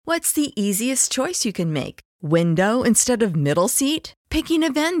What's the easiest choice you can make? Window instead of middle seat? Picking a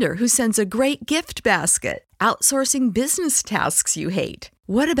vendor who sends a great gift basket? Outsourcing business tasks you hate?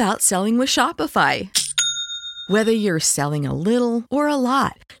 What about selling with Shopify? Whether you're selling a little or a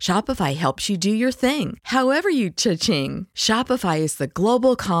lot, Shopify helps you do your thing, however you cha-ching. Shopify is the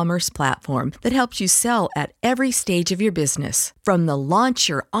global commerce platform that helps you sell at every stage of your business. From the launch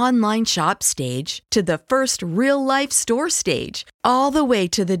your online shop stage to the first real-life store stage, all the way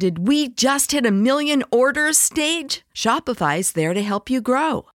to the did we just hit a million orders stage. Shopify's there to help you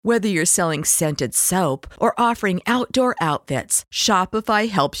grow. Whether you're selling scented soap or offering outdoor outfits, Shopify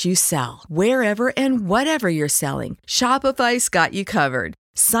helps you sell. Wherever and whatever you're selling, Shopify's got you covered.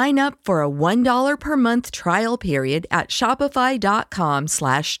 Sign up for a $1 per month trial period at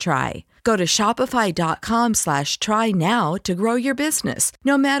shopify.com/try. Go to shopify.com/try now to grow your business,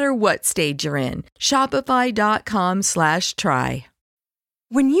 no matter what stage you're in. Shopify.com/try.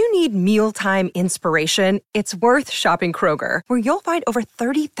 When you need mealtime inspiration, it's worth shopping Kroger, where you'll find over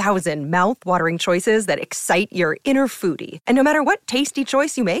 30,000 mouth-watering choices that excite your inner foodie. And no matter what tasty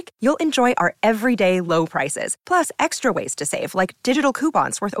choice you make, you'll enjoy our everyday low prices, plus extra ways to save, like digital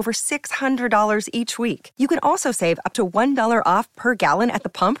coupons worth over $600 each week. You can also save up to $1 off per gallon at the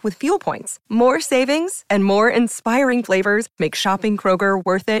pump with fuel points. More savings and more inspiring flavors make shopping Kroger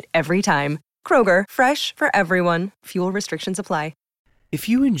worth it every time. Kroger, fresh for everyone. Fuel restrictions apply. If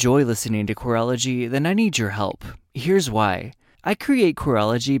you enjoy listening to Queerology, then I need your help. Here's why. I create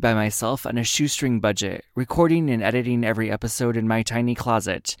Queerology by myself on a shoestring budget, recording and editing every episode in my tiny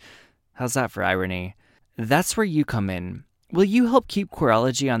closet. How's that for irony? That's where you come in. Will you help keep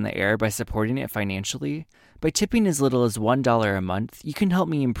Queerology on the air by supporting it financially? By tipping as little as $1 a month, you can help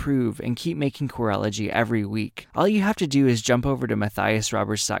me improve and keep making Queerology every week. All you have to do is jump over to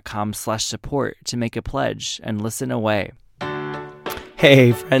matthiasroberts.com/support to make a pledge and listen away.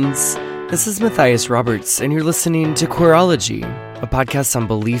 Hey friends, this is Matthias Roberts, and you're listening to Queerology, a podcast on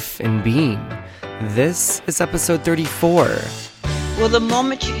belief in being. This is episode 34. Well, the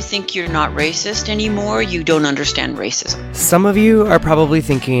moment you think you're not racist anymore, you don't understand racism. Some of you are probably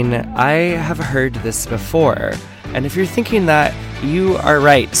thinking, I have heard this before. And if you're thinking that, you are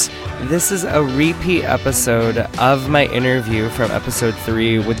right. This is a repeat episode of my interview from episode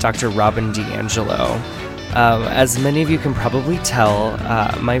 3 with Dr. Robin DiAngelo. As many of you can probably tell,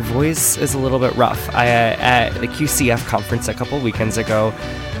 my voice is a little bit rough. At the QCF conference a couple weekends ago,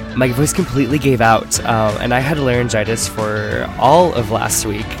 my voice completely gave out, and I had laryngitis for all of last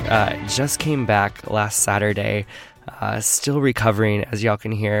week. Just came back last Saturday, still recovering, as y'all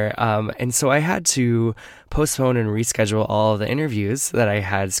can hear. And so I had to postpone and reschedule all of the interviews that I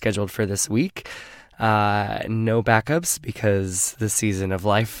had scheduled for this week. No backups, because the season of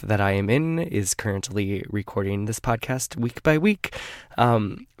life that I am in is currently recording this podcast week by week.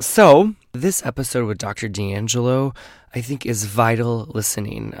 So this episode with Dr. DiAngelo, I think, is vital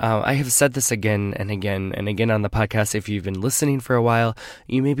listening. I have said this again and again and again on the podcast. If you've been listening for a while,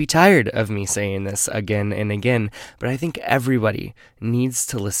 you may be tired of me saying this again and again, but I think everybody needs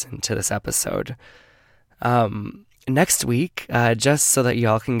to listen to this episode. Next week, just so that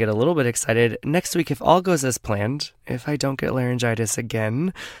y'all can get a little bit excited, next week, if all goes as planned, if I don't get laryngitis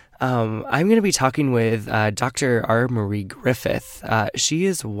again, I'm going to be talking with Dr. R. Marie Griffith. She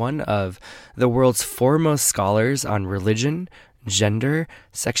is one of the world's foremost scholars on religion, gender,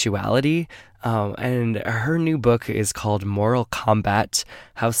 sexuality, and her new book is called Moral Combat: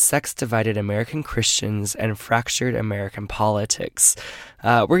 How Sex Divided American Christians and Fractured American Politics.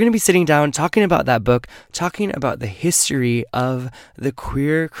 We're going to be sitting down talking about that book, talking about the history of the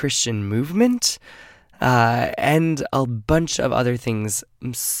queer Christian movement, and a bunch of other things.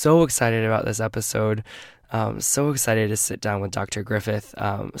 I'm so excited about this episode. So excited to sit down with Dr. Griffith.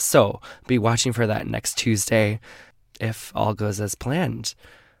 So be watching for that next Tuesday, if all goes as planned.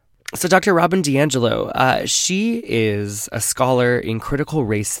 So Dr. Robin DiAngelo, she is a scholar in critical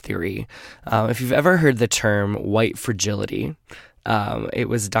race theory. If you've ever heard the term white fragility, it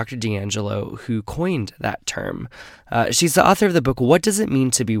was Dr. DiAngelo who coined that term. She's the author of the book, What Does It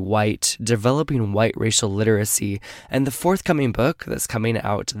Mean to Be White? Developing White Racial Literacy, and the forthcoming book that's coming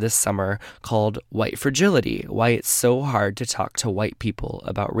out this summer called White Fragility: Why It's So Hard to Talk to White People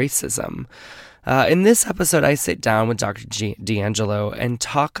About Racism. In this episode, I sit down with Dr. DiAngelo and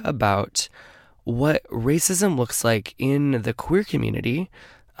talk about what racism looks like in the queer community,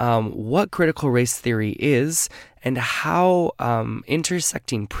 what critical race theory is, and how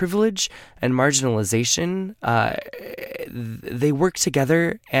intersecting privilege and marginalization, they work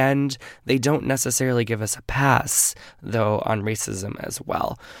together, and they don't necessarily give us a pass, though, on racism as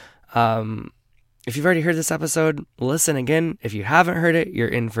well. If you've already heard this episode, listen again. If you haven't heard it, you're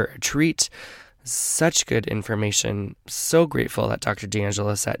in for a treat. Such good information. So grateful that Dr.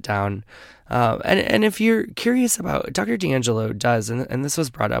 DiAngelo sat down. And if you're curious about, Dr. DiAngelo does, and this was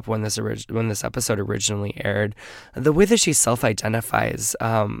brought up when this episode originally aired, the way that she self-identifies,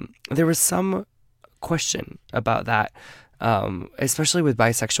 there was some question about that, especially with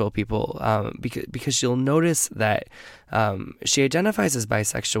bisexual people, because you'll notice that she identifies as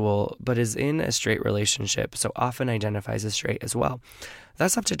bisexual, but is in a straight relationship, so often identifies as straight as well.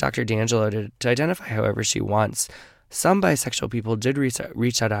 That's up to Dr. DiAngelo to identify however she wants. Some bisexual people did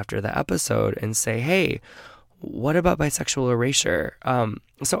reach out after the episode and say, hey, what about bisexual erasure?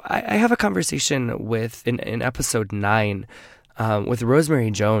 So I have a conversation in episode 9 with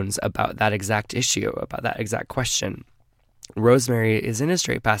Rosemary Jones about that exact issue, about that exact question. Rosemary is in a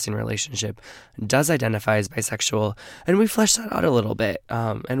straight passing relationship, does identify as bisexual, and we fleshed that out a little bit.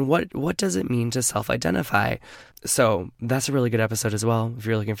 And what does it mean to self-identify? So that's a really good episode as well. If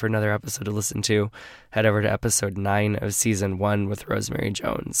you're looking for another episode to listen to, head over to episode 9 of season 1 with Rosemary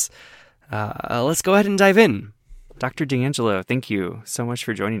Jones. Let's go ahead and dive in. Dr. DiAngelo, thank you so much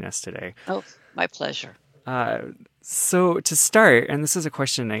for joining us today. Oh, my pleasure. So to start, and this is a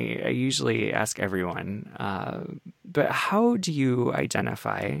question I usually ask everyone, but how do you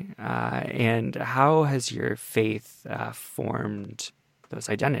identify, and how has your faith formed those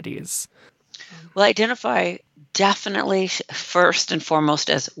identities? Well, I identify definitely first and foremost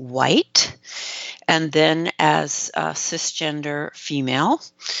as white, and then as cisgender female,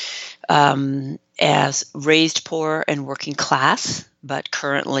 as raised poor and working class, but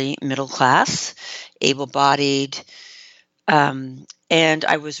currently middle class, able-bodied, and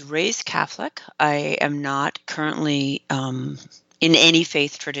I was raised Catholic. I am not currently in any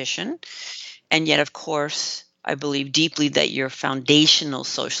faith tradition, and yet, of course, I believe deeply that your foundational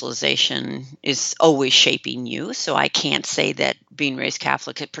socialization is always shaping you. So I can't say that being raised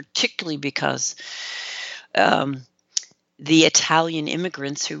Catholic, particularly because the Italian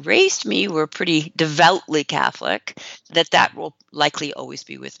immigrants who raised me were pretty devoutly Catholic, that will likely always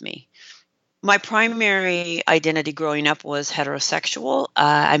be with me. My primary identity growing up was heterosexual.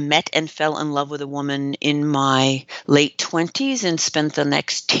 I met and fell in love with a woman in my late 20s and spent the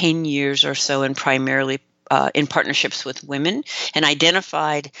next 10 years or so in primarily in partnerships with women, and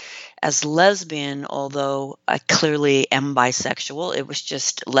identified as lesbian, although I clearly am bisexual. It was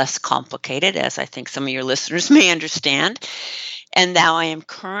just less complicated, as I think some of your listeners may understand. And now I am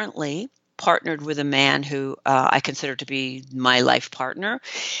currently partnered with a man who I consider to be my life partner.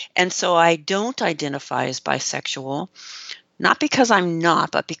 And so I don't identify as bisexual, not because I'm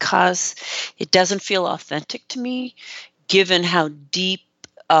not, but because it doesn't feel authentic to me, given how deep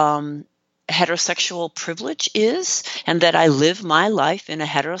heterosexual privilege is, and that I live my life in a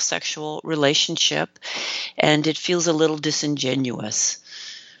heterosexual relationship, and it feels a little disingenuous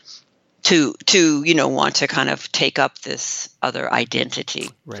to want to kind of take up this other identity.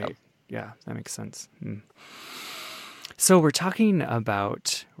 Right. So. Yeah, that makes sense. So we're talking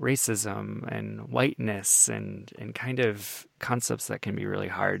about racism and whiteness and kind of concepts that can be really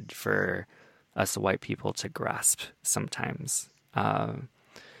hard for us white people to grasp sometimes.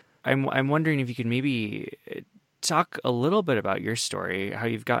 I'm wondering if you could maybe talk a little bit about your story, how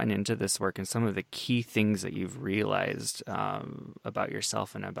you've gotten into this work, and some of the key things that you've realized about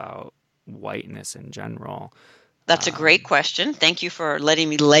yourself and about whiteness in general. That's a great question. Thank you for letting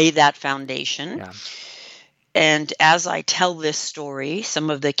me lay that foundation. Yeah. And as I tell this story,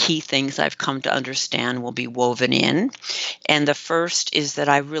 some of the key things I've come to understand will be woven in. And the first is that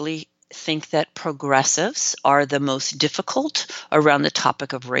I really think that progressives are the most difficult around the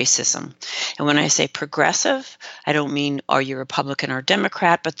topic of racism. And when I say progressive, I don't mean are you Republican or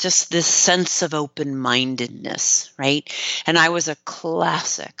Democrat, but just this sense of open-mindedness, right? And I was a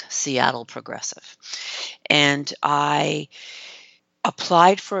classic Seattle progressive. And I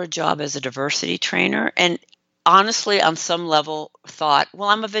applied for a job as a diversity trainer, and honestly, on some level, thought, well,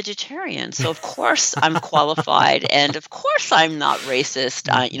 I'm a vegetarian, so of course I'm qualified, and of course I'm not racist.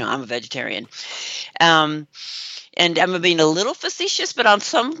 I'm a vegetarian. And I'm being a little facetious, but on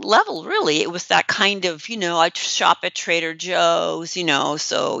some level, really, it was that kind of, I shop at Trader Joe's,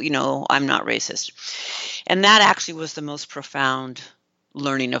 so, I'm not racist. And that actually was the most profound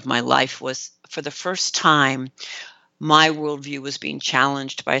learning of my life. Was for the first time, my worldview was being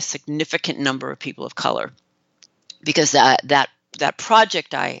challenged by a significant number of people of color. Because that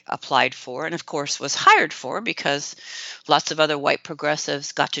project I applied for, and of course was hired for, because lots of other white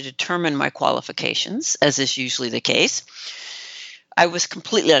progressives got to determine my qualifications, as is usually the case, I was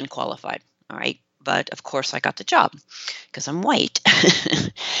completely unqualified. All right. But of course, I got the job because I'm white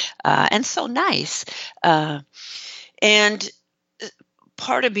and so nice. And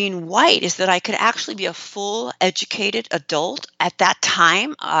part of being white is that I could actually be a full educated adult. At that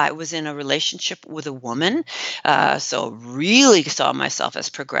time, I was in a relationship with a woman, so really saw myself as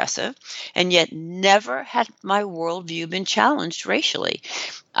progressive, and yet never had my worldview been challenged racially.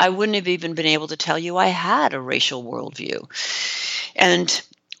 I wouldn't have even been able to tell you I had a racial worldview. And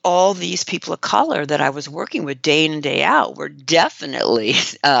all these people of color that I was working with day in and day out were definitely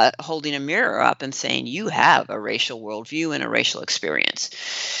holding a mirror up and saying, you have a racial worldview and a racial experience.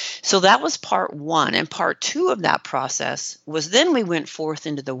 So that was part one. And part two of that process was then we went forth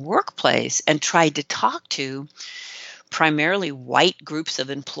into the workplace and tried to talk to primarily white groups of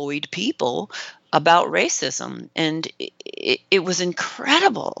employed people about racism. And it was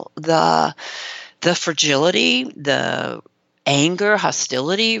incredible. The fragility, the anger,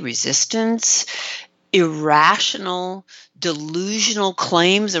 hostility, resistance, irrational, delusional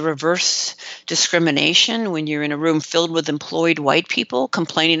claims of reverse discrimination when you're in a room filled with employed white people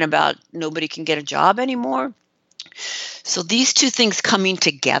complaining about nobody can get a job anymore. So these two things coming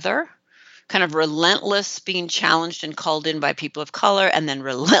together, kind of relentless being challenged and called in by people of color, and then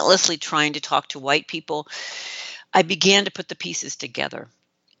relentlessly trying to talk to white people, I began to put the pieces together.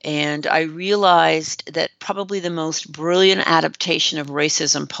 And I realized that probably the most brilliant adaptation of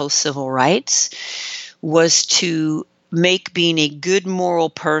racism post-civil rights was to make being a good moral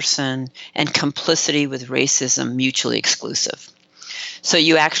person and complicity with racism mutually exclusive. So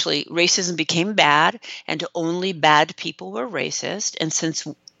racism became bad, and only bad people were racist. And since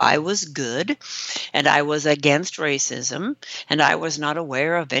I was good and I was against racism and I was not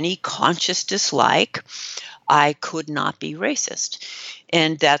aware of any conscious dislike, I could not be racist.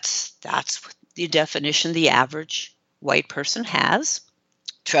 And that's the definition the average white person has.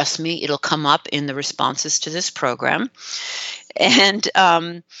 Trust me, it'll come up in the responses to this program. And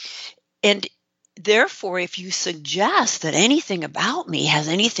therefore, if you suggest that anything about me has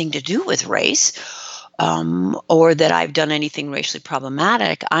anything to do with race, or that I've done anything racially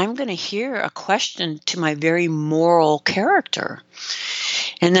problematic, I'm going to hear a question to my very moral character.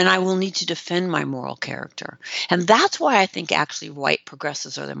 And then I will need to defend my moral character. And that's why I think actually white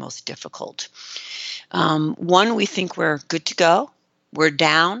progressives are the most difficult. One, we think we're good to go. We're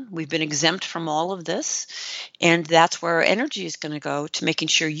down. We've been exempt from all of this. And that's where our energy is going to go, to making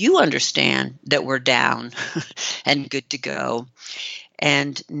sure you understand that we're down and good to go.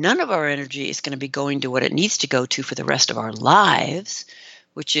 And none of our energy is going to be going to what it needs to go to for the rest of our lives,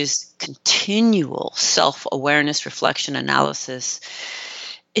 which is continual self-awareness, reflection, analysis,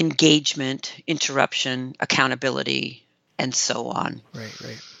 engagement, interruption, accountability, and so on.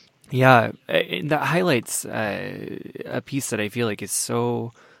 Right. Yeah, that highlights a piece that I feel like is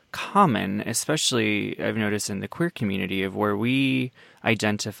so common, especially I've noticed in the queer community, of where we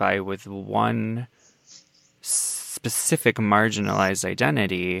identify with one specific marginalized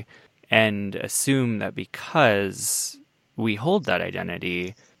identity and assume that because we hold that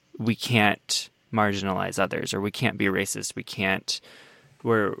identity, we can't marginalize others, or we can't be racist.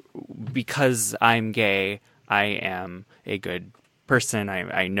 Because I'm gay, I am a good person.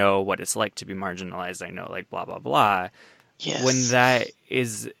 I know what it's like to be marginalized. I know, like, blah, blah, blah. Yes. When that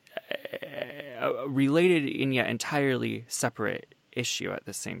is a related and yet entirely separate issue at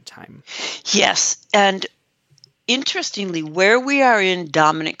the same time. Yes. And interestingly, where we are in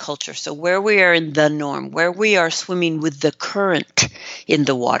dominant culture, so where we are in the norm, where we are swimming with the current in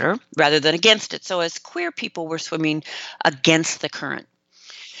the water rather than against it. So as queer people, we're swimming against the current.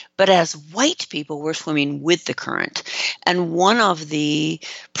 But as white people, we're swimming with the current. And one of the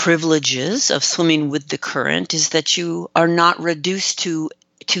privileges of swimming with the current is that you are not reduced to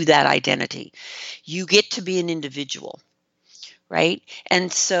that identity. You get to be an individual, right?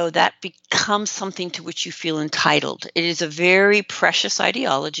 And so that becomes something to which you feel entitled. It is a very precious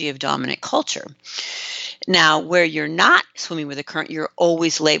ideology of dominant culture. Now, where you're not swimming with the current, you're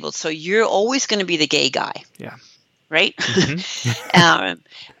always labeled. So you're always going to be the gay guy. Yeah. Right? Mm-hmm.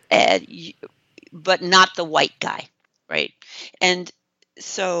 But not the white guy, right? And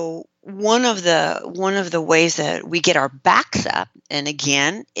so one of the ways that we get our backs up, and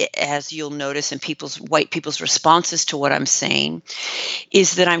again, as you'll notice in white people's responses to what I'm saying,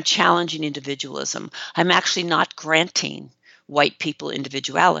 is that I'm challenging individualism. I'm actually not granting white people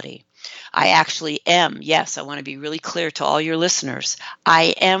individuality. I actually am. Yes, I want to be really clear to all your listeners.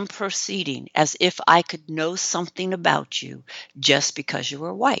 I am proceeding as if I could know something about you just because you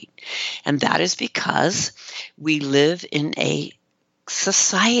are white. And that is because we live in a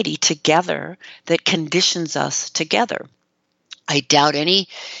society together that conditions us together. I doubt any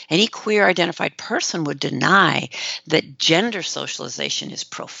queer identified person would deny that gender socialization is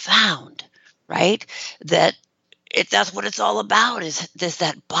profound, right? That that's what it's all about is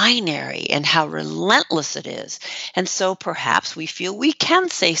that binary and how relentless it is. And so perhaps we feel we can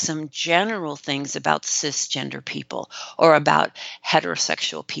say some general things about cisgender people or about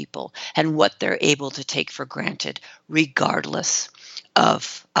heterosexual people and what they're able to take for granted regardless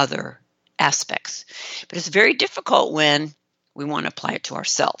of other aspects. But it's very difficult when we want to apply it to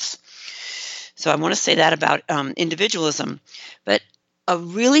ourselves. So I want to say that about individualism. But a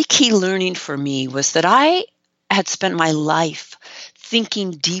really key learning for me was that I had spent my life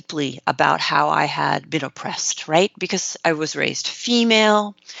thinking deeply about how I had been oppressed, right? Because I was raised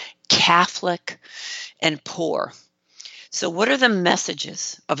female, Catholic, and poor. So what are the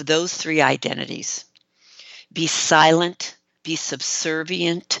messages of those three identities? Be silent, be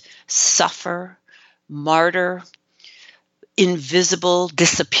subservient, suffer, martyr, invisible,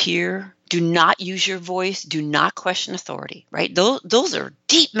 disappear. Do not use your voice. Do not question authority, right? Those are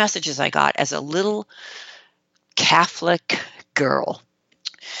deep messages I got as a little Catholic girl.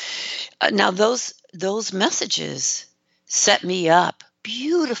 Now, those messages set me up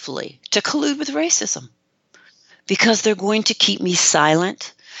beautifully to collude with racism because they're going to keep me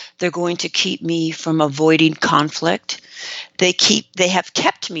silent. They're going to keep me from avoiding conflict. They have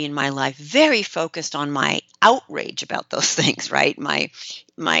kept me in my life very focused on my outrage about those things, right? My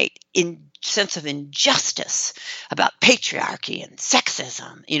sense of injustice about patriarchy and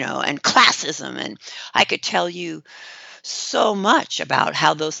sexism, and classism. And I could tell you so much about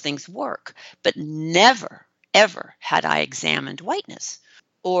how those things work, but never, ever had I examined whiteness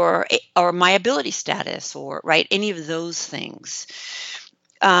or my ability status or, right, any of those things.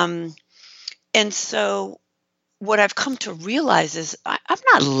 And so what I've come to realize is I'm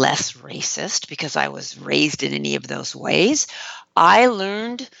not less racist because I was raised in any of those ways. I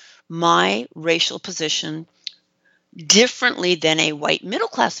learned my racial position differently than a white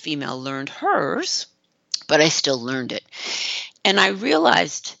middle-class female learned hers, but I still learned it. And I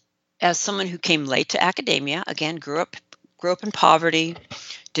realized as someone who came late to academia, again, grew up in poverty,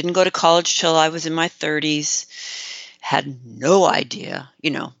 didn't go to college till I was in my 30s, had no idea,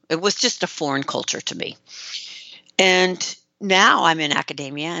 it was just a foreign culture to me. And now I'm in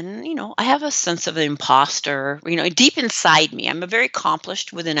academia and, I have a sense of an imposter, deep inside me. I'm a very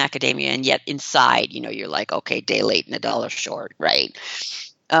accomplished within academia. And yet inside, you're like, okay, day late and a dollar short, right?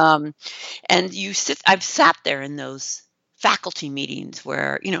 And I've sat there in those faculty meetings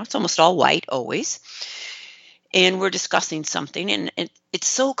where, it's almost all white always. And we're discussing something, and it's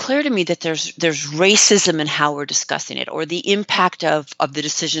so clear to me that there's racism in how we're discussing it, or the impact of the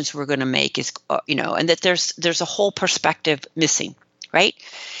decisions we're going to make is, and that there's a whole perspective missing, right?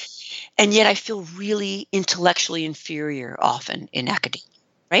 And yet I feel really intellectually inferior often in academia,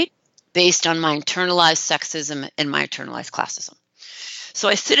 right? Based on my internalized sexism and my internalized classism. So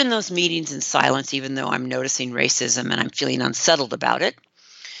I sit in those meetings in silence, even though I'm noticing racism and I'm feeling unsettled about it.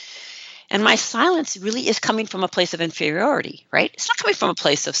 And my silence really is coming from a place of inferiority, right? It's not coming from a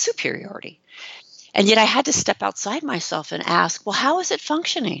place of superiority. And yet I had to step outside myself and ask, well, how is it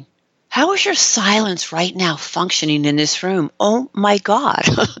functioning? How is your silence right now functioning in this room? Oh my God,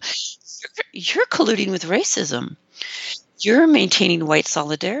 you're colluding with racism. You're maintaining white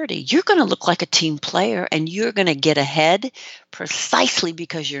solidarity. You're going to look like a team player and you're going to get ahead precisely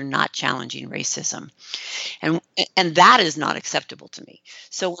because you're not challenging racism. And that is not acceptable to me.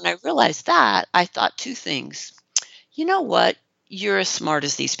 So when I realized that, I thought two things. You know what? You're as smart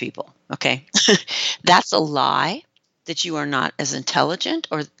as these people, okay? That's a lie that you are not as intelligent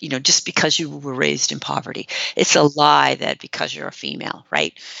or, just because you were raised in poverty. It's a lie that because you're a female,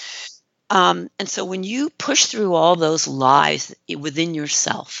 right? And so when you push through all those lies within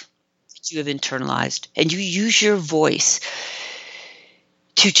yourself that you have internalized and you use your voice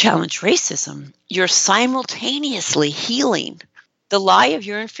to challenge racism, you're simultaneously healing the lie of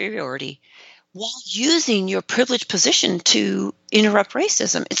your inferiority while using your privileged position to interrupt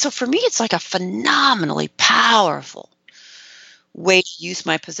racism. And so for me, it's like a phenomenally powerful way to use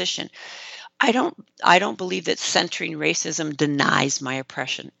my position. I don't believe that centering racism denies my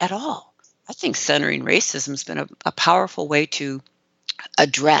oppression at all. I think centering racism has been a powerful way to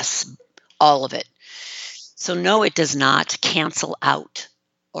address all of it. So no, it does not cancel out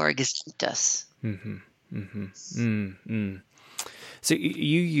or exempt us. Mm-hmm. Mm-hmm. Mm-hmm. So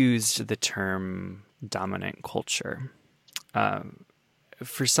you used the term dominant culture.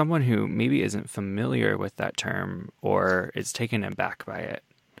 For someone who maybe isn't familiar with that term or is taken aback by it,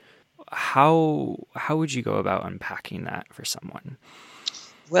 how would you go about unpacking that for someone?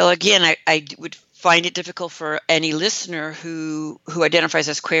 Well, again, I would find it difficult for any listener who identifies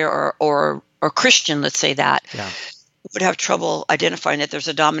as queer or Christian, let's say that, Yeah. would have trouble identifying that there's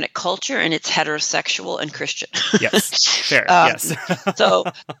a dominant culture and it's heterosexual and Christian. Yes. Fair. Yes. So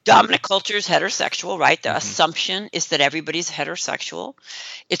dominant culture is heterosexual, right? The assumption is that everybody's heterosexual.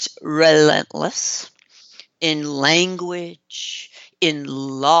 It's relentless in language, in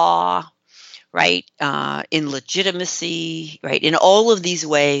law, right? In legitimacy, right? In all of these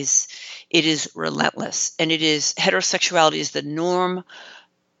ways, it is relentless. And heterosexuality is the norm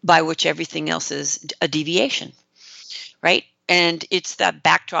by which everything else is a deviation. Right? And it's that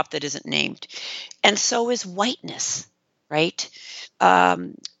backdrop that isn't named. And so is whiteness, right?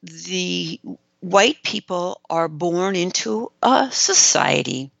 The white people are born into a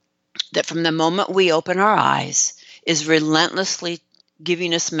society that from the moment we open our eyes is relentlessly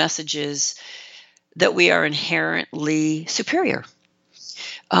giving us messages that we are inherently superior,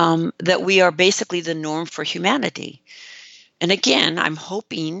 that we are basically the norm for humanity. And again, I'm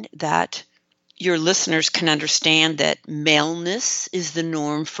hoping that your listeners can understand that maleness is the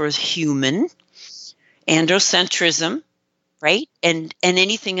norm for human, androcentrism, right? And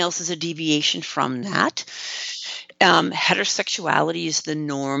anything else is a deviation from that. Heterosexuality is the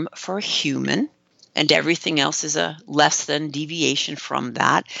norm for human, and everything else is a less than deviation from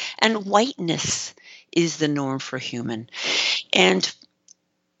that. And whiteness is the norm for human. And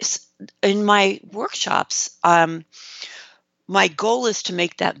in my workshops, my goal is to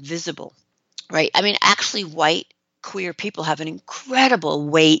make that visible. Right. I mean, actually, white queer people have an incredible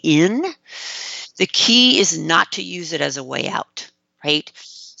way in. The key is not to use it as a way out. Right.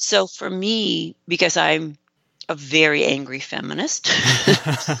 So for me, because I'm a very angry feminist,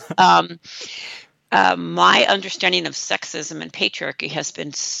 my understanding of sexism and patriarchy has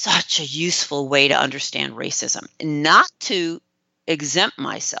been such a useful way to understand racism. Not to exempt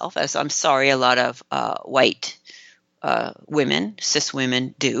myself, as I'm sorry, a lot of white women, cis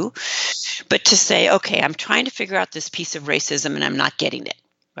women do, but to say, okay, I'm trying to figure out this piece of racism and I'm not getting it,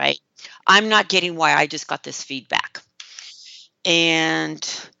 right? I'm not getting why I just got this feedback. And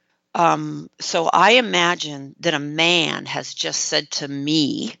so I imagine that a man has just said to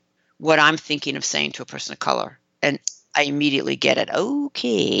me what I'm thinking of saying to a person of color. And I immediately get it.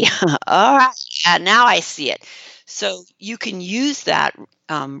 Okay. All right. Yeah, now I see it. So you can use that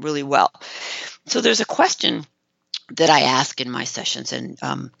really well. So there's a question that I ask in my sessions, and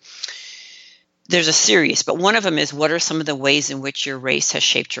there's a series, but one of them is, what are some of the ways in which your race has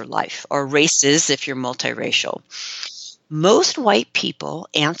shaped your life, or races if you're multiracial? Most white people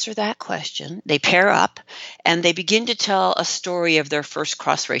answer that question, they pair up, and they begin to tell a story of their first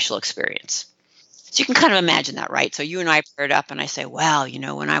cross-racial experience. So you can kind of imagine that, right? So you and I paired up, and I say, well,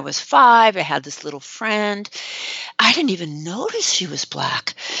 when I was 5, I had this little friend. I didn't even notice she was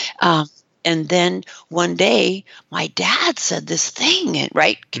Black. And then one day, my dad said this thing,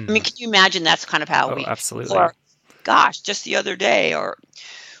 right? I mean, can you imagine that's kind of how we... Absolutely. Or, gosh, just the other day, or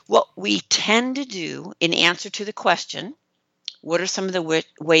what we tend to do in answer to the question, what are some of the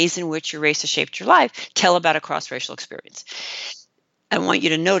ways in which your race has shaped your life? Tell about a cross-racial experience. I want you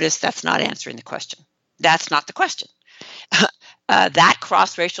to notice that's not answering the question. That's not the question. That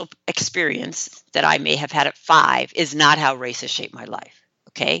cross-racial experience that I may have had at 5 is not how race has shaped my life.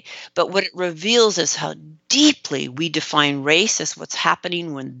 Okay, but what it reveals is how deeply we define race as what's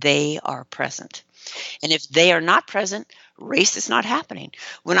happening when they are present. And if they are not present, race is not happening.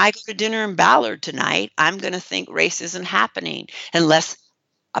 When I go to dinner in Ballard tonight, I'm going to think race isn't happening unless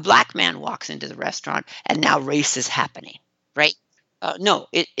a Black man walks into the restaurant and now race is happening, right? No,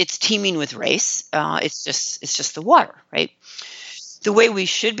 it's teeming with race. It's just the water, right? The way we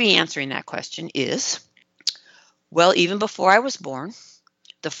should be answering that question is, well, even before I was born,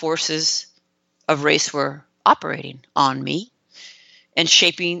 the forces of race were operating on me and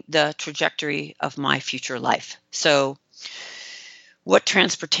shaping the trajectory of my future life. So what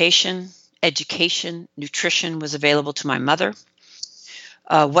transportation, education, nutrition was available to my mother?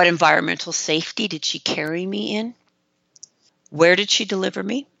 What environmental safety did she carry me in? Where did she deliver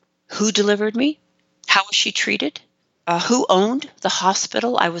me? Who delivered me? How was she treated? Who owned the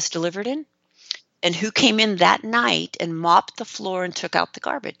hospital I was delivered in? And who came in that night and mopped the floor and took out the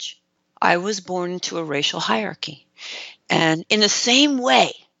garbage? I was born into a racial hierarchy. And in the same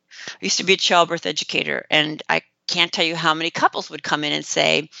way, I used to be a childbirth educator, and I can't tell you how many couples would come in and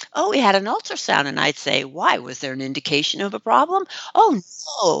say, oh, we had an ultrasound. And I'd say, why? Was there an indication of a problem? Oh,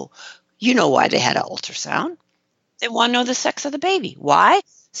 no. You know why they had an ultrasound. They want to know the sex of the baby. Why?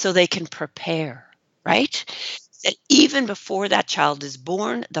 So they can prepare, right? That even before that child is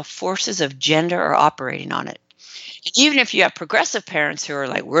born, the forces of gender are operating on it. Even if you have progressive parents who are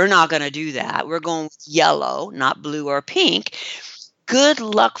like, we're not going to do that, we're going with yellow, not blue or pink, good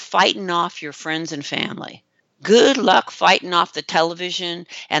luck fighting off your friends and family. Good luck fighting off the television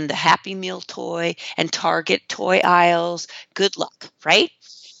and the Happy Meal toy and Target toy aisles. Good luck, right?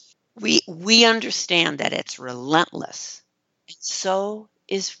 We understand that it's relentless. And so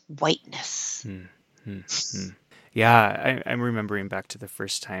is whiteness. Hmm. Hmm. Hmm. Yeah, I'm remembering back to the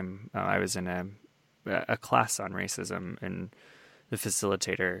first time I was in a class on racism, and the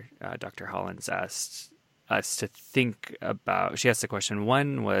facilitator, Dr. Hollins, asked us to think about. She asked the question: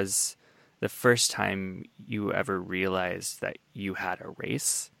 when was the first time you ever realized that you had a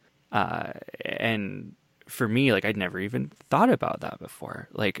race? And for me, like, I'd never even thought about that before.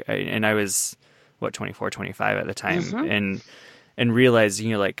 Like, and I was, 24, 25 at the time, Mm-hmm. and realized,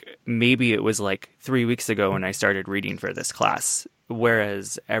 like, maybe it was like 3 weeks ago when I started reading for this class,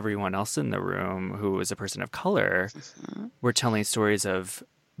 whereas everyone else in the room who was a person of color Mm-hmm. were telling stories of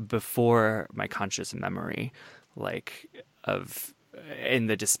before my conscious memory, like, of, and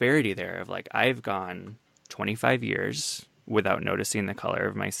the disparity there of, like, I've gone 25 years without noticing the color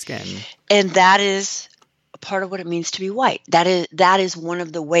of my skin. And that is a part of what it means to be white. That is one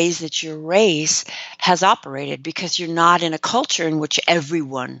of the ways that your race has operated, because you're not in a culture in which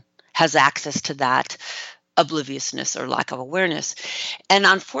everyone has access to that obliviousness or lack of awareness. And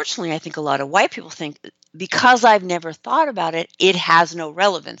unfortunately, I think a lot of white people think, because I've never thought about it, it has no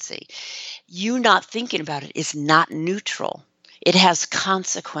relevancy. You not thinking about it is not neutral. It has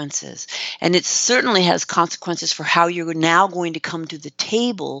consequences. And it certainly has consequences for how you're now going to come to the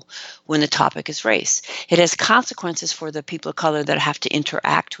table when the topic is race. It has consequences for the people of color that have to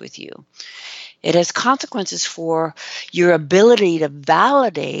interact with you. It has consequences for your ability to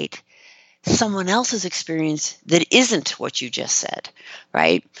validate someone else's experience that isn't what you just said,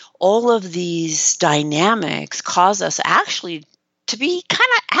 right? All of these dynamics cause us actually to be kind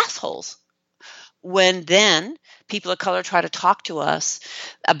of assholes when then people of color try to talk to us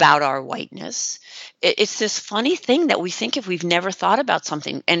about our whiteness. It's this funny thing that we think if we've never thought about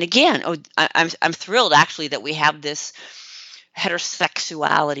something. And again, I'm thrilled actually that we have this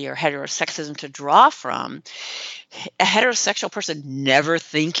heterosexuality or heterosexism to draw from. A heterosexual person never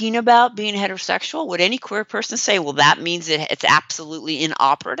thinking about being heterosexual, would any queer person say, well, that means it's absolutely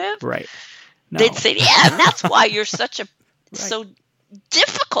inoperative? Right. No. They'd say, yeah, and that's why you're Right. so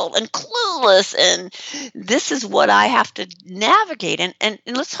difficult and clueless, and this is what I have to navigate. And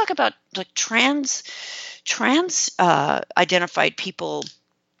let's talk about like trans identified people,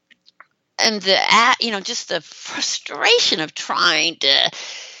 and just the frustration of trying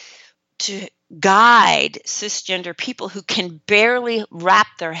to guide cisgender people who can barely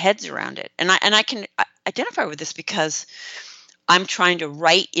wrap their heads around it. And I can identify with this because I'm trying to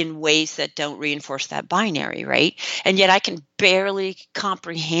write in ways that don't reinforce that binary, right? And yet I can barely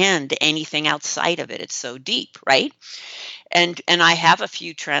comprehend anything outside of it. It's so deep, right? And I have a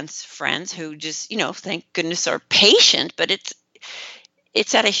few trans friends who just, thank goodness, are patient, but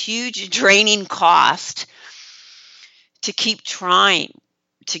it's at a huge draining cost to keep trying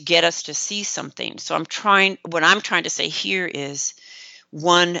to get us to see something. So what I'm trying to say here is,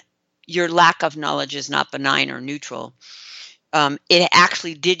 one, your lack of knowledge is not benign or neutral. It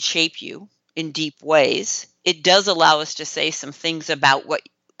actually did shape you in deep ways. It does allow us to say some things about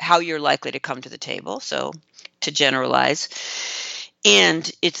how you're likely to come to the table, so to generalize. And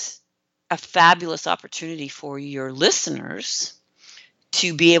it's a fabulous opportunity for your listeners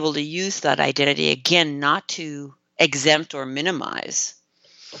to be able to use that identity, again, not to exempt or minimize,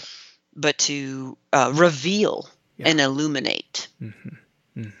 but to reveal and illuminate.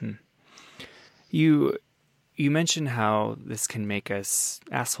 Mm-hmm. Mm-hmm. You mentioned how this can make us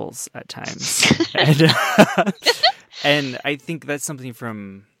assholes at times. And I think that's something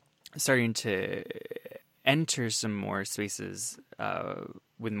from starting to enter some more spaces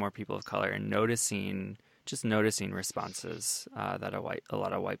with more people of color and noticing responses that a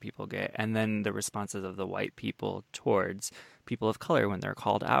lot of white people get, and then the responses of the white people towards people of color when they're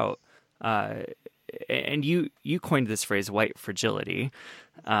called out. And you coined this phrase, white fragility.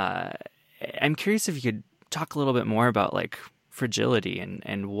 I'm curious if you could talk a little bit more about like fragility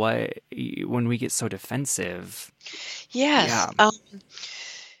and what, when we get so defensive. Yes. Yeah.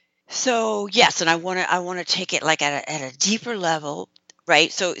 So yes, and I want to take it like at a deeper level,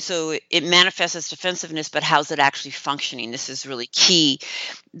 right? So it manifests as defensiveness, but how's it actually functioning? This is really key.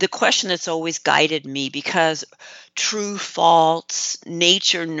 The question that's always guided me, because true, false,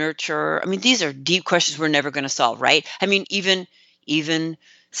 nature, nurture, I mean, these are deep questions we're never going to solve, right? I mean, even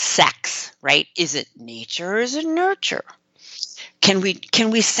sex, right? Is it nature or is it nurture? Can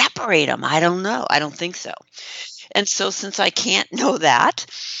we separate them? I don't know. I don't think so. And so since I can't know that,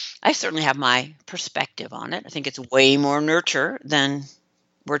 I certainly have my perspective on it. I think it's way more nurture than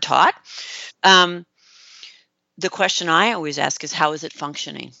we're taught. Um, the question I always ask is, how is it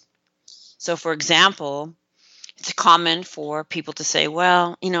functioning? So, for example, it's common for people to say,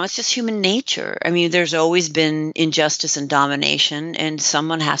 well, it's just human nature. I mean, there's always been injustice and domination, and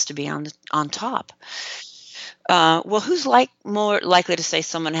someone has to be on top. Well, who's more likely to say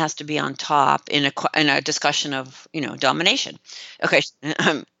someone has to be on top in a discussion of domination? Okay,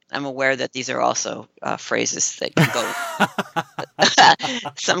 I'm aware that these are also phrases that can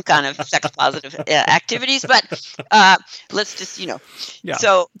go some kind of sex positive activities, but let's just Yeah.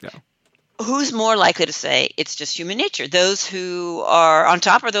 So, Yeah. who's more likely to say it's just human nature? Those who are on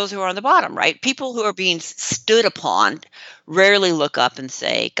top or those who are on the bottom, right? People who are being stood upon rarely look up and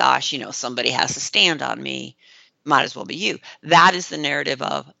say, gosh, somebody has to stand on me. Might as well be you. That is the narrative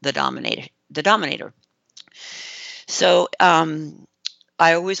of the dominator. So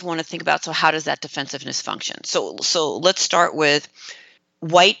I always want to think about, so how does that defensiveness function? So let's start with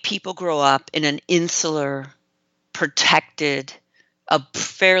white people grow up in an insular, protected, a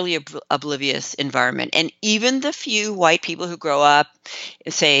fairly oblivious environment. And even the few white people who grow up,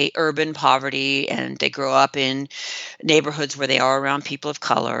 say, urban poverty, and they grow up in neighborhoods where they are around people of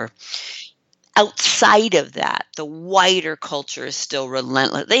color, outside of that, the whiter culture is still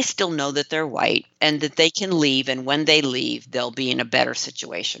relentless. They still know that they're white and that they can leave. And when they leave, they'll be in a better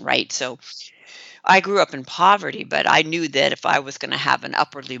situation, right? So I grew up in poverty, but I knew that if I was going to have an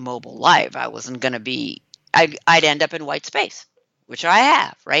upwardly mobile life, I wasn't going to be, I'd end up in white space, which I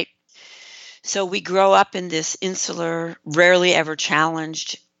have, right? So we grow up in this insular, rarely ever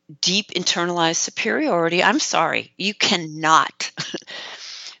challenged, deep internalized superiority. I'm sorry, you cannot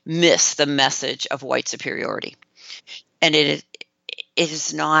miss the message of white superiority. And it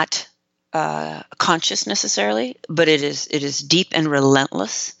is not conscious necessarily, but it is deep and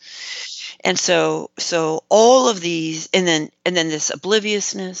relentless. And so all of these, and then this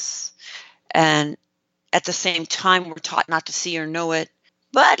obliviousness, and at the same time, we're taught not to see or know it.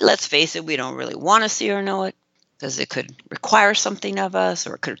 But let's face it, we don't really want to see or know it because it could require something of us,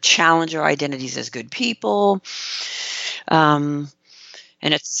 or it could challenge our identities as good people.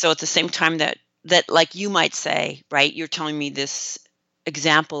 And it's so at the same time that like you might say, right, you're telling me this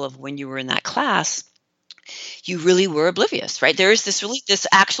example of when you were in that class, you really were oblivious, right? There is this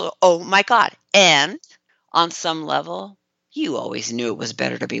actual, oh my God. And on some level, you always knew it was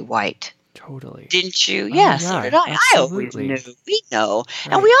better to be white. Totally. Didn't you? Oh, Yeah, so did I. absolutely. I always knew. We know.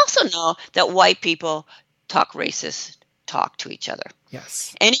 Right. And we also know that white people talk racist talk to each other.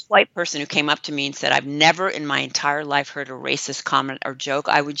 Yes. Any white person who came up to me and said, I've never in my entire life heard a racist comment or joke,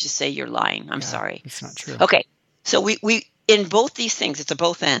 I would just say, you're lying. I'm sorry. It's not true. Okay. So we in both these things, it's a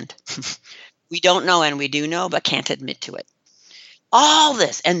both end. We don't know and we do know, but can't admit to it. All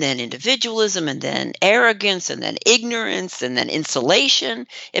this, and then individualism, and then arrogance, and then ignorance, and then insulation.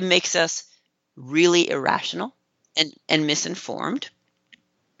 It makes us really irrational and misinformed.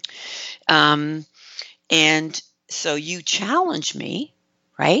 And so you challenge me,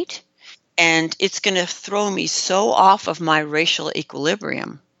 right? And it's going to throw me so off of my racial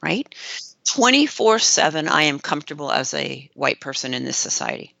equilibrium, right? 24/7, I am comfortable as a white person in this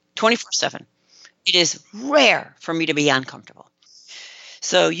society. 24/7. It is rare for me to be uncomfortable.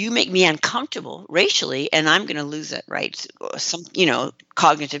 So you make me uncomfortable racially, and I'm going to lose it, right? Some,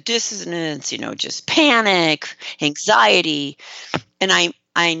 cognitive dissonance, just panic, anxiety. And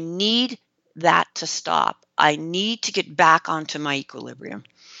I need that to stop. I need to get back onto my equilibrium.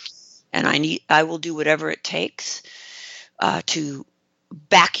 And I will do whatever it takes to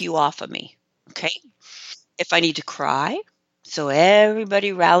back you off of me, okay? If I need to cry, so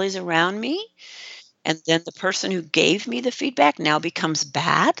everybody rallies around me, and then the person who gave me the feedback now becomes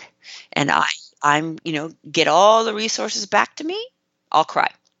bad, and I'm get all the resources back to me, I'll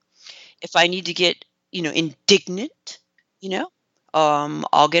cry. If I need to get indignant,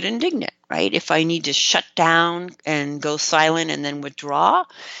 I'll get indignant, right? If I need to shut down and go silent and then withdraw,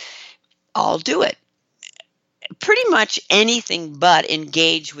 I'll do it. Pretty much anything but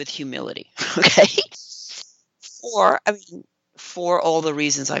engage with humility, okay? For all the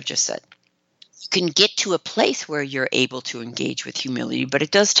reasons I've just said. You can get to a place where you're able to engage with humility, but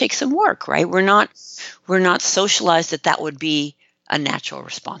it does take some work, right? We're not socialized that would be a natural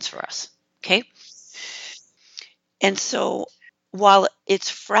response for us, okay? And so while it's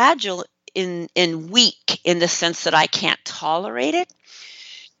fragile and weak in the sense that I can't tolerate it,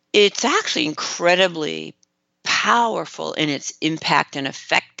 it's actually incredibly powerful in its impact and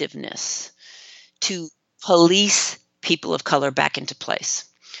effectiveness to police people of color back into place.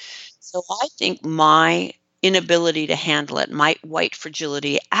 So I think my inability to handle it, my white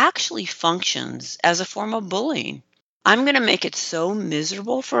fragility, actually functions as a form of bullying. I'm going to make it so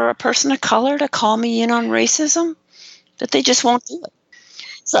miserable for a person of color to call me in on racism that they just won't do it.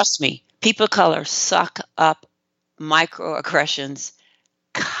 Trust me, people of color suck up microaggressions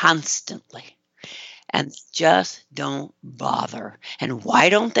constantly, and just don't bother. And why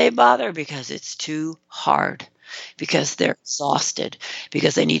don't they bother? Because it's too hard, because they're exhausted,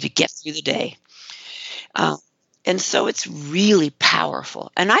 because they need to get through the day. And so it's really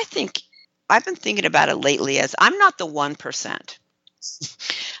powerful. And I think I've been thinking about it lately as I'm not the 1%.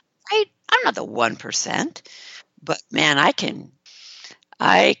 Right? I'm not the 1%, but man,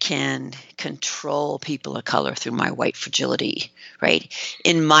 I can control people of color through my white fragility, right?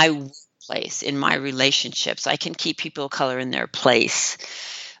 In my workplace, in my relationships, I can keep people of color in their place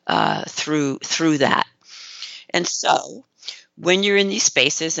through that. And so when you're in these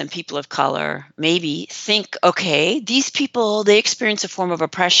spaces and people of color maybe think, okay, these people, they experience a form of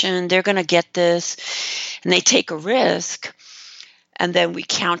oppression, they're going to get this, and they take a risk, and then we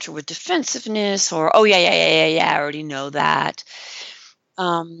counter with defensiveness or, oh, yeah, I already know that.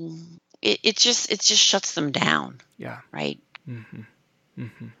 It just shuts them down. Yeah. Right? Mm-hmm.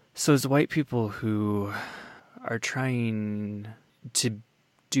 Mm-hmm. So as white people who are trying to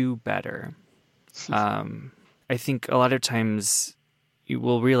do better, I think a lot of times you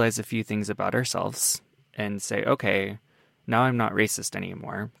will realize a few things about ourselves and say, okay, now I'm not racist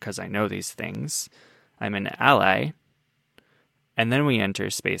anymore because I know these things. I'm an ally. And then we enter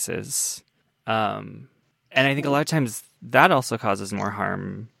spaces. And I think a lot of times that also causes more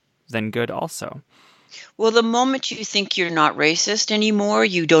harm than good also. Well, the moment you think you're not racist anymore,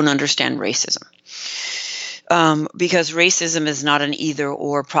 you don't understand racism. Because racism is not an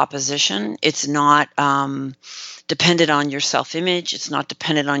either-or proposition. It's not dependent on your self-image. It's not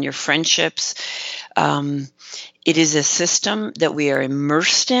dependent on your friendships. It is a system that we are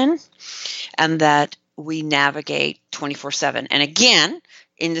immersed in and that we navigate 24/7. And again,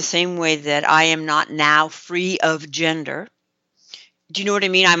 in the same way that I am not now free of gender. Do you know what I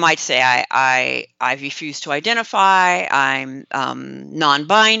mean? I might say I refuse to identify, I'm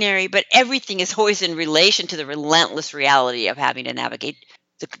non-binary, but everything is always in relation to the relentless reality of having to navigate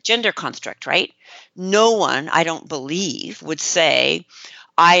the gender construct, right? No one, I don't believe, would say,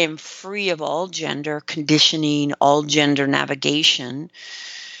 I am free of all gender conditioning, all gender navigation,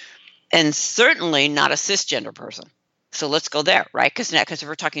 and certainly not a cisgender person. So let's go there, right? Because if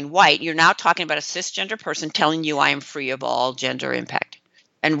we're talking white, you're now talking about a cisgender person telling you I am free of all gender impact.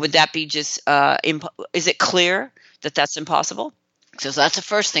 And would that be just, is it clear that that's impossible? So that's the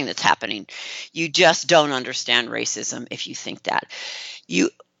first thing that's happening. You just don't understand racism if you think that.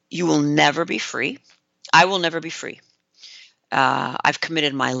 You will never be free. I will never be free. I've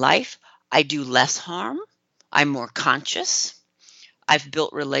committed my life. I do less harm. I'm more conscious. I've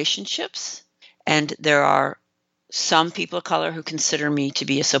built relationships. And there are some people of color who consider me to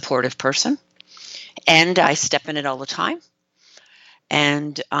be a supportive person, and I step in it all the time.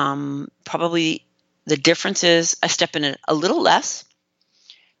 And probably the difference is I step in it a little less.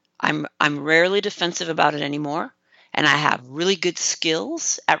 I'm rarely defensive about it anymore, and I have really good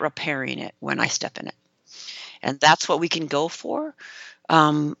skills at repairing it when I step in it. And that's what we can go for.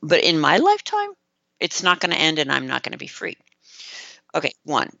 But in my lifetime, it's not going to end, and I'm not going to be free. Okay,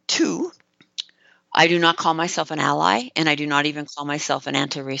 1. 2. I do not call myself an ally, and I do not even call myself an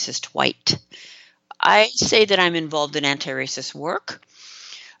anti-racist white. I say that I'm involved in anti-racist work,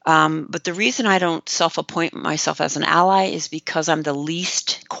 but the reason I don't self-appoint myself as an ally is because I'm the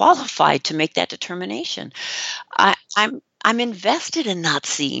least qualified to make that determination. I'm invested in not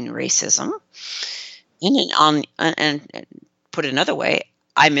seeing racism, and put it another way,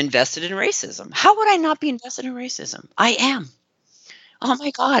 I'm invested in racism. How would I not be invested in racism? I am. Oh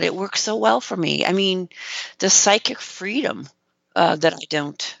my God, it works so well for me. I mean, the psychic freedom that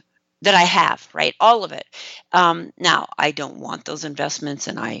I have, right? All of it. Now, I don't want those investments,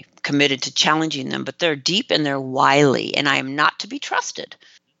 and I'm committed to challenging them, but they're deep and they're wily, and I am not to be trusted.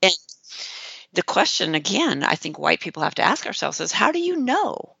 And the question, again, I think white people have to ask ourselves is, how do you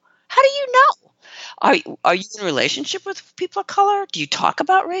know? How do you know? Are you in a relationship with people of color? Do you talk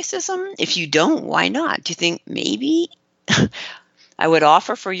about racism? If you don't, why not? Do you think maybe I would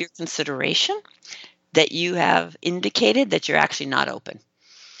offer for your consideration that you have indicated that you're actually not open?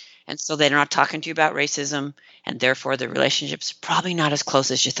 And so they're not talking to you about racism, and therefore the relationship's probably not as close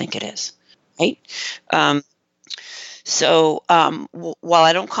as you think it is, right? While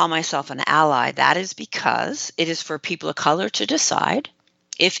I don't call myself an ally, that is because it is for people of color to decide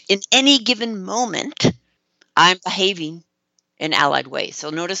if in any given moment I'm behaving in allied ways. So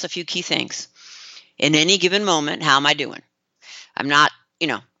notice a few key things. in any given moment, how am I doing? I'm not,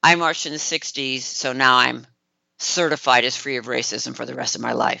 I marched in the 60s, so now I'm certified as free of racism for the rest of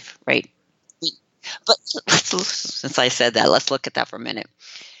my life, right? But since I said that, let's look at that for a minute.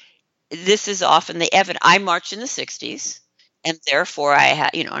 This is often the evidence. I marched in the 60s, and therefore I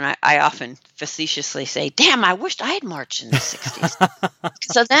had, and I often facetiously say, damn, I wished I had marched in the 60s.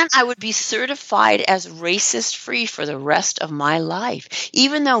 So then I would be certified as racist free for the rest of my life.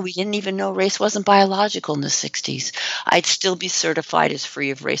 Even though we didn't even know race wasn't biological in the 60s, I'd still be certified as free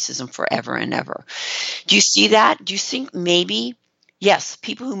of racism forever and ever. Do you see that? Do you think maybe, yes,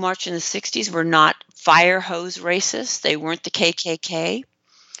 people who marched in the 60s were not fire hose racists. They weren't the KKK.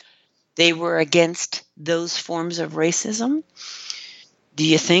 They were against those forms of racism. Do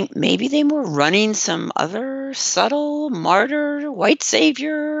you think maybe they were running some other subtle, martyr, white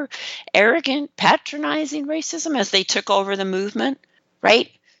savior, arrogant, patronizing racism as they took over the movement, right?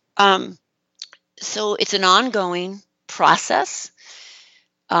 So it's an ongoing process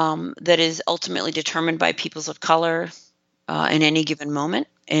that is ultimately determined by peoples of color in any given moment.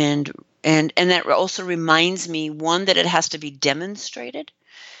 And that also reminds me, one, that it has to be demonstrated,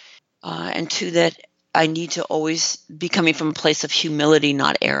 and two, that I need to always be coming from a place of humility,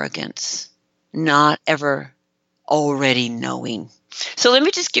 not arrogance, not ever already knowing. So let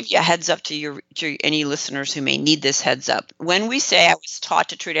me just give you a heads up to any listeners who may need this heads up. When we say I was taught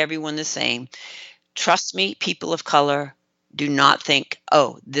to treat everyone the same, trust me, people of color do not think,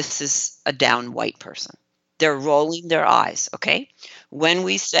 oh, this is a down white person. They're rolling their eyes, okay? When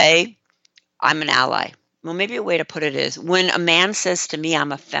we say I'm an ally, well, maybe a way to put it is, when a man says to me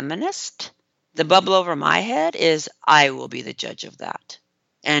I'm a feminist, the bubble over my head is I will be the judge of that.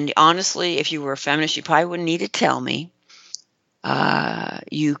 And honestly, if you were a feminist, you probably wouldn't need to tell me.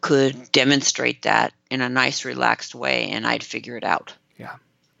 You could demonstrate that in a nice, relaxed way, and I'd figure it out. Yeah.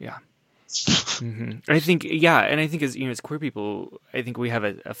 Mm-hmm. I think, and I think as queer people, I think we have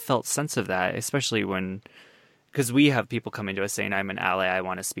a felt sense of that, especially because we have people coming to us saying, I'm an ally, I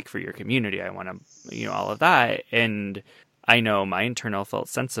want to speak for your community, I want to, all of that. And I know my internal felt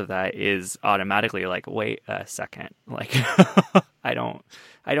sense of that is automatically like, wait a second, like, I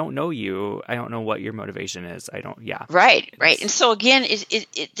don't know you. I don't know what your motivation is. Right. And so again,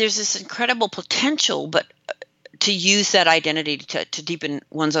 there's this incredible potential, but to use that identity to deepen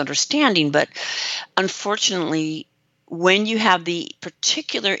one's understanding. But unfortunately, when you have the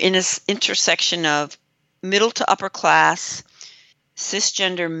particular intersection of middle to upper class,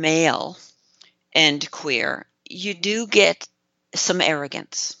 cisgender male, and queer, you do get some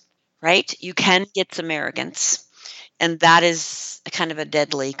arrogance, right? You can get some arrogance, and that is a kind of a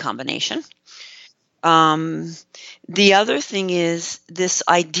deadly combination. The other thing is this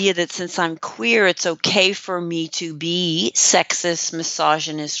idea that since I'm queer, it's okay for me to be sexist,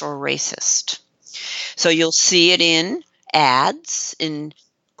 misogynist, or racist. So you'll see it in ads, in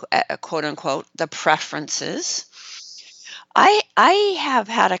quote unquote, the preferences. I have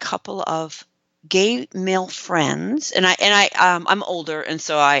had a couple of gay male friends, and I'm older, and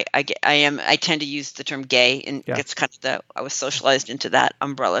so I tend to use the term gay, and it's kind of I was socialized into that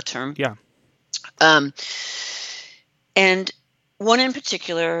umbrella term. Yeah. And one in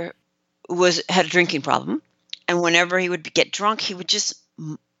particular had a drinking problem, and whenever he would get drunk, he would just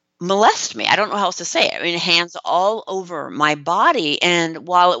molest me. I don't know how else to say it. I mean, hands all over my body, and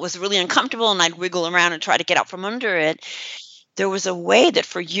while it was really uncomfortable, and I'd wiggle around and try to get out from under it, there was a way that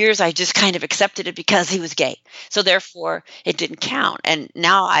for years I just kind of accepted it because he was gay. So therefore, it didn't count. And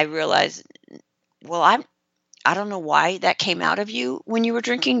now I realize, well, I don't know why that came out of you when you were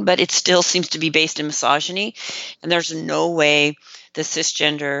drinking, but it still seems to be based in misogyny. And there's no way the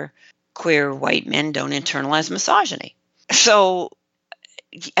cisgender queer white men don't internalize misogyny. So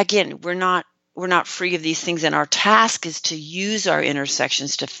again, we're not free of these things, and our task is to use our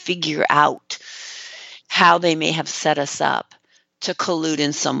intersections to figure out how they may have set us up to collude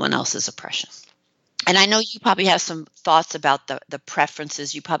in someone else's oppression. And I know you probably have some thoughts about the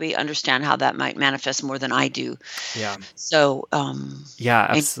preferences. You probably understand how that might manifest more than I do. Yeah. So,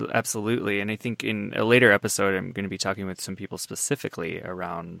 absolutely. And I think in a later episode, I'm going to be talking with some people specifically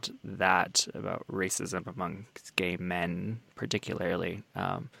around that, about racism among gay men, particularly.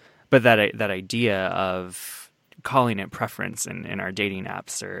 But that idea of calling it preference in our dating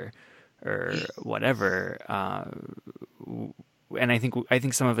apps or whatever. And I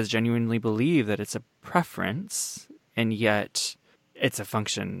think some of us genuinely believe that it's a preference, and yet it's a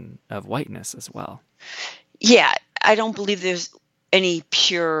function of whiteness as well. Yeah, I don't believe there's any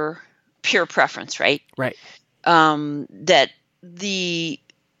pure preference, right? Right. That the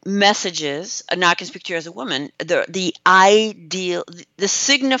messages, I'm not going to speak to you as a woman, the ideal, the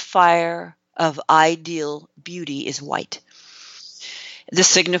signifier of ideal beauty is white. The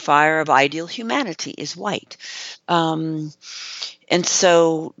signifier of ideal humanity is white. And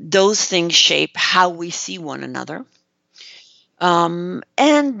so those things shape how we see one another.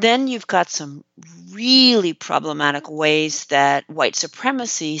 And then you've got some really problematic ways that white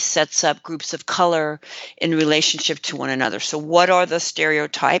supremacy sets up groups of color in relationship to one another. So what are the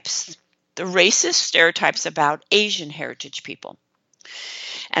stereotypes? The racist stereotypes about Asian heritage people.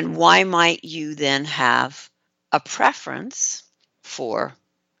 And why might you then have a preference for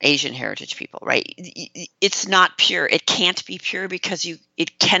Asian heritage people, right? It's not pure. It can't be pure because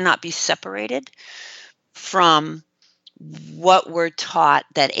it cannot be separated from what we're taught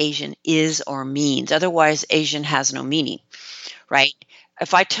that Asian is or means. Otherwise, Asian has no meaning, right?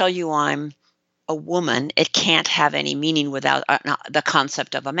 If I tell you I'm a woman, it can't have any meaning without the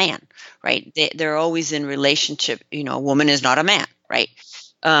concept of a man, right? They're always in relationship. A woman is not a man, right?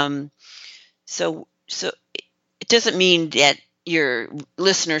 So it doesn't mean that your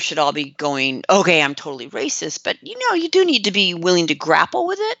listeners should all be going, okay, I'm totally racist, but you do need to be willing to grapple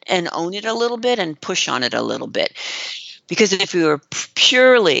with it and own it a little bit and push on it a little bit. Because if we were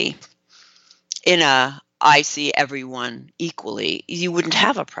purely in I see everyone equally, you wouldn't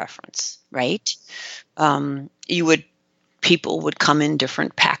have a preference, right? People would come in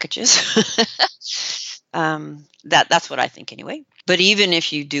different packages. That's what I think anyway. But even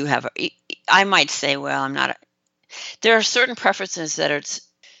if you do have, I might say, well, there are certain preferences that are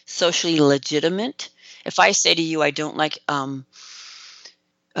socially legitimate. If I say to you, I don't like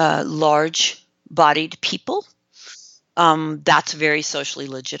large-bodied people, that's very socially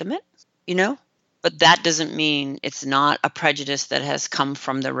legitimate, but that doesn't mean it's not a prejudice that has come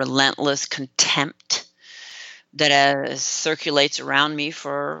from the relentless contempt that circulates around me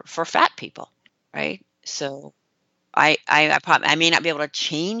for fat people, right? So I may not be able to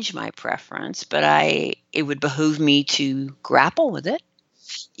change my preference, but it would behoove me to grapple with it.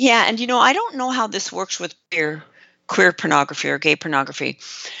 Yeah, and I don't know how this works with queer pornography or gay pornography.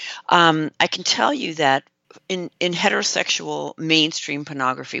 I can tell you that in heterosexual mainstream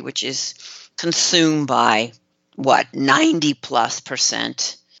pornography, which is consumed by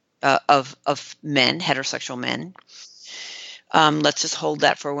 90+% of men, heterosexual men. Let's just hold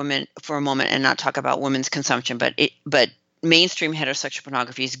that for women for a moment and not talk about women's consumption, but mainstream heterosexual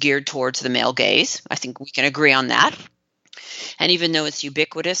pornography is geared towards the male gaze. I think we can agree on that. And even though it's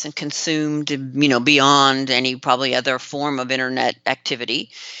ubiquitous and consumed, beyond any probably other form of internet activity,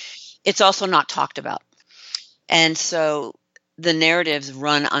 it's also not talked about. And so the narratives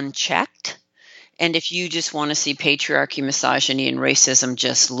run unchecked. And if you just want to see patriarchy, misogyny, and racism,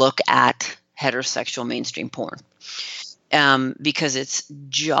 just look at heterosexual mainstream porn. Because it's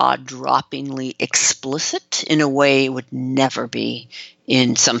jaw-droppingly explicit in a way it would never be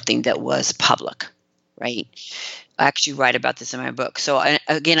in something that was public, right? I actually write about this in my book. So I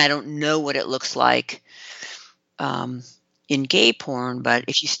don't know what it looks like in gay porn, but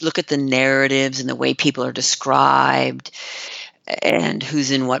if you look at the narratives and the way people are described and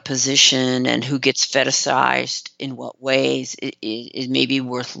who's in what position and who gets fetishized in what ways, it may be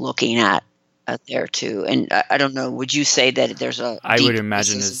worth looking at there too. And I don't know, would you say that there's I would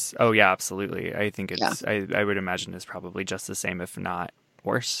imagine oh yeah, absolutely. I think it's, yeah. I would imagine it's probably just the same, if not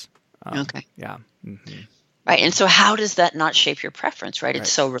worse. Okay. Yeah. Mm-hmm. Right. And so how does that not shape your preference, right?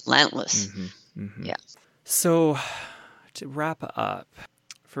 It's so relentless. Mm-hmm. Mm-hmm. Yeah. So to wrap up,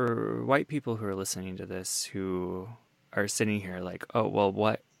 for white people who are listening to this, who are sitting here like, oh, well,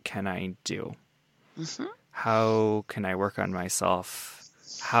 what can I do? Mm-hmm. How can I work on myself?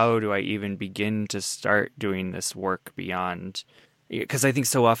 How do I even begin to start doing this work beyond? Because I think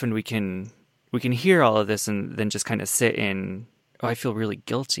so often we can hear all of this and then just kind of sit in, oh, I feel really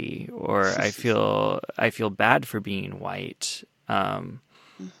guilty, or I feel bad for being white.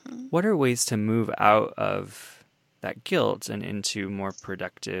 What are ways to move out of that guilt and into more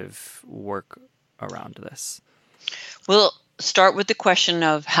productive work around this? Well, start with the question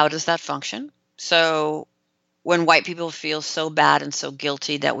of how does that function? So when white people feel so bad and so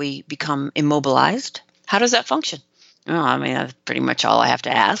guilty that we become immobilized, how does that function? Oh, I mean, that's pretty much all I have to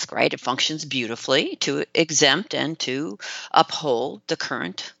ask, right? It functions beautifully to exempt and to uphold the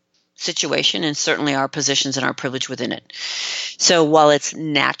current situation and certainly our positions and our privilege within it. So while it's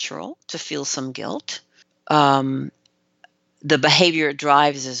natural to feel some guilt, the behavior it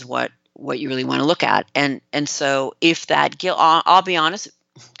drives is what you really want to look at. And so if that guilt, I'll be honest,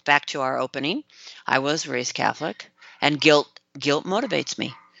 back to our opening, I was raised Catholic, and guilt motivates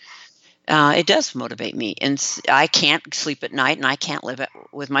me. It does motivate me, and I can't sleep at night, and I can't live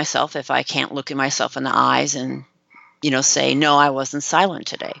with myself if I can't look at myself in the eyes and say, no, I wasn't silent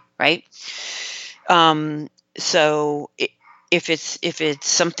today, right? So if it's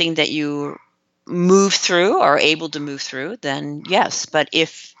something that you move through or are able to move through, then yes. But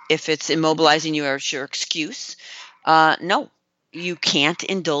if it's immobilizing you or it's your excuse, no, you can't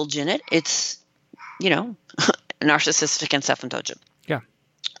indulge in it. It's, narcissistic and self-indulgent. Yeah.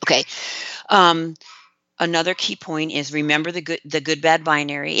 Okay. Another key point is remember the good bad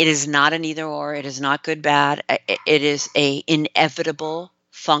binary. It is not an either or. It is not good bad. It is a inevitable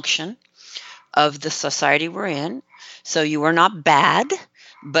function of the society we're in. So you are not bad,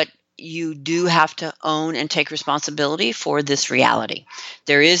 but you do have to own and take responsibility for this reality.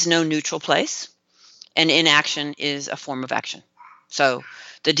 There is no neutral place, and inaction is a form of action. So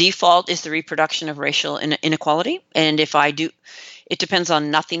the default is the reproduction of racial inequality. And it depends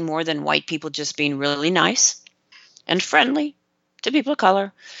on nothing more than white people just being really nice and friendly to people of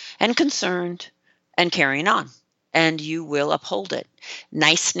color and concerned and carrying on. And you will uphold it.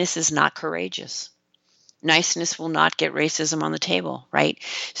 Niceness is not courageous. Niceness will not get racism on the table, right?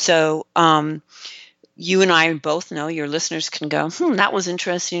 So you and I both know, your listeners can go, that was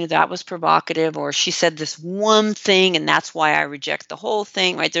interesting, that was provocative, or she said this one thing and that's why I reject the whole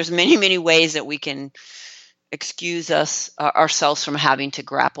thing, right? There's many, many ways that we can excuse ourselves from having to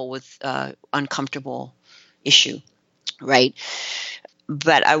grapple with uncomfortable issue, right?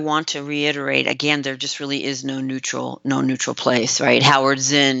 But I want to reiterate again, there just really is no neutral place, right? Howard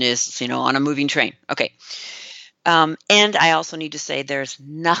Zinn is, on a moving train. Okay. And I also need to say there's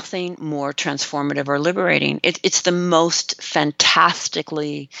nothing more transformative or liberating. It's the most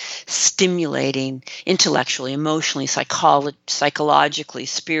fantastically stimulating intellectually, emotionally, psychologically,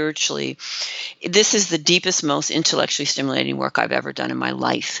 spiritually. This is the deepest, most intellectually stimulating work I've ever done in my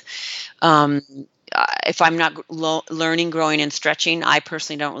life. If I'm not learning, growing, and stretching, I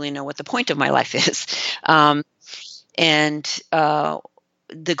personally don't really know what the point of my life is.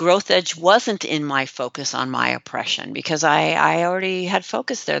 The growth edge wasn't in my focus on my oppression because I already had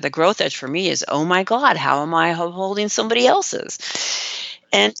focus there. The growth edge for me is, oh my God, how am I holding somebody else's?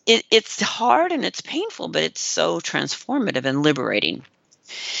 And it's hard and it's painful, but it's so transformative and liberating.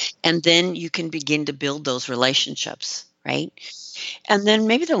 And then you can begin to build those relationships, right? And then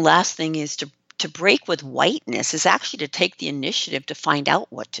maybe the last thing is to break with whiteness is actually to take the initiative to find out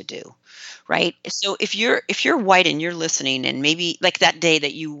what to do, right? So if you're white and you're listening, and maybe like that day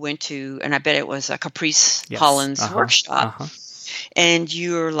that you went to, and I bet it was a Caprice Collins workshop, and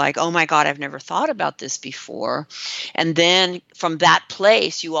you're like, oh my God, I've never thought about this before. And then from that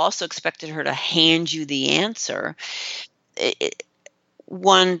place, you also expected her to hand you the answer.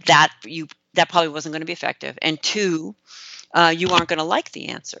 One, that probably wasn't going to be effective. And two, you aren't going to like the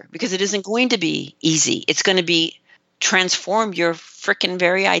answer because it isn't going to be easy. It's going to be transform your freaking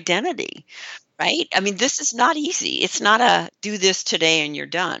very identity, right? I mean, this is not easy. It's not a do this today and you're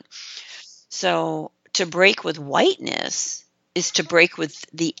done. So to break with whiteness is to break with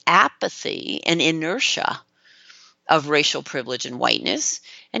the apathy and inertia of racial privilege and whiteness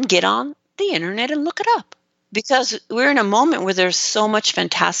and get on the internet and look it up. Because we're in a moment where there's so much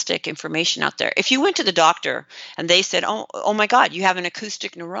fantastic information out there. If you went to the doctor and they said, oh my God, you have an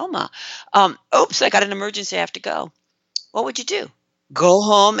acoustic neuroma. Oops, I got an emergency, I have to go. What would you do? Go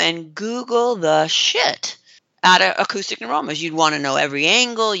home and Google the shit out of acoustic neuromas. You'd want to know every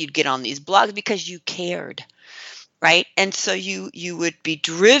angle. You'd get on these blogs because you cared, right? And so you would be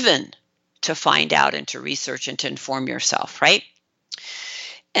driven to find out and to research and to inform yourself, right?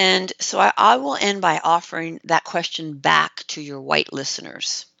 And so I will end by offering that question back to your white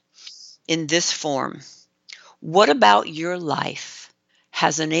listeners in this form. What about your life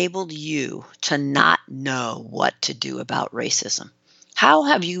has enabled you to not know what to do about racism? How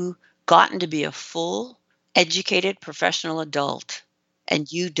have you gotten to be a full, educated, professional adult and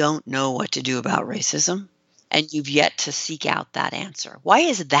you don't know what to do about racism and you've yet to seek out that answer? Why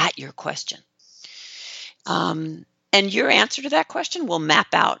is that your question? And your answer to that question will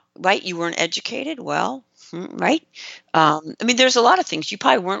map out, right? You weren't educated? Well, right? I mean, there's a lot of things. You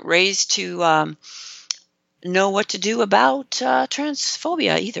probably weren't raised to know what to do about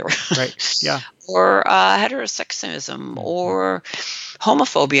transphobia either. Right, yeah. Or heterosexism or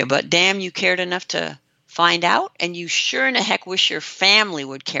homophobia, but damn, you cared enough to find out, and you sure in the heck wish your family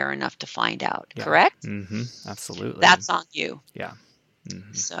would care enough to find out, correct? Mm-hmm. Absolutely. That's on you. Yeah.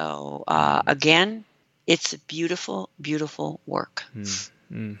 Mm-hmm. So, again, it's a beautiful, beautiful work.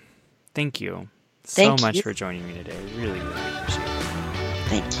 Mm-hmm. Thank you so much for joining me today. Really, really appreciate it.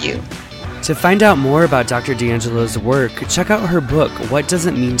 Thank you. To find out more about Dr. DiAngelo's work, check out her book, What Does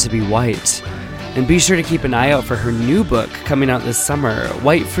It Mean to Be White? And be sure to keep an eye out for her new book coming out this summer,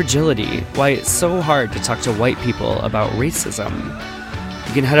 White Fragility, Why It's So Hard to Talk to White People About Racism.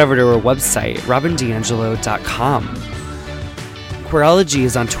 You can head over to her website, robindiangelo.com. Queerology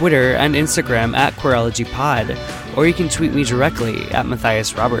is on Twitter and Instagram at QueerologyPod, or you can tweet me directly at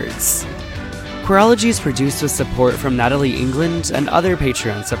Matthias Roberts. Queerology is produced with support from Natalie England and other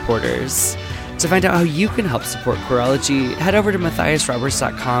Patreon supporters. To find out how you can help support Queerology, head over to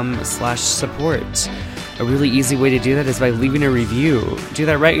matthiasroberts.com/support. A really easy way to do that is by leaving a review. Do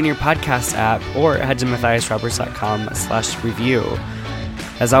that right in your podcast app, or head to matthiasroberts.com/review.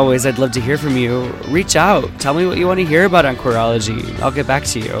 As always, I'd love to hear from you. Reach out. Tell me what you want to hear about on Queerology. I'll get back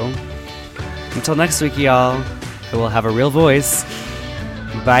to you. Until next week, y'all, I will have a real voice.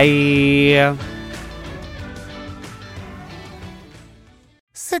 Bye.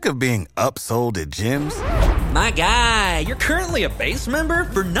 Sick of being upsold at gyms? My guy, you're currently a base member?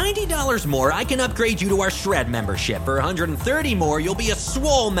 For $90 more, I can upgrade you to our Shred membership. For $130 more, you'll be a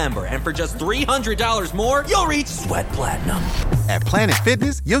Swole member. And for just $300 more, you'll reach Sweat Platinum. At Planet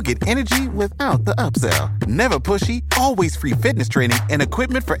Fitness, you'll get energy without the upsell. Never pushy, always free fitness training and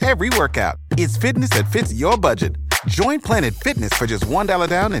equipment for every workout. It's fitness that fits your budget. Join Planet Fitness for just $1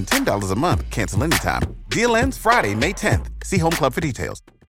 down and $10 a month. Cancel anytime. Deal ends Friday, May 10th. See Home Club for details.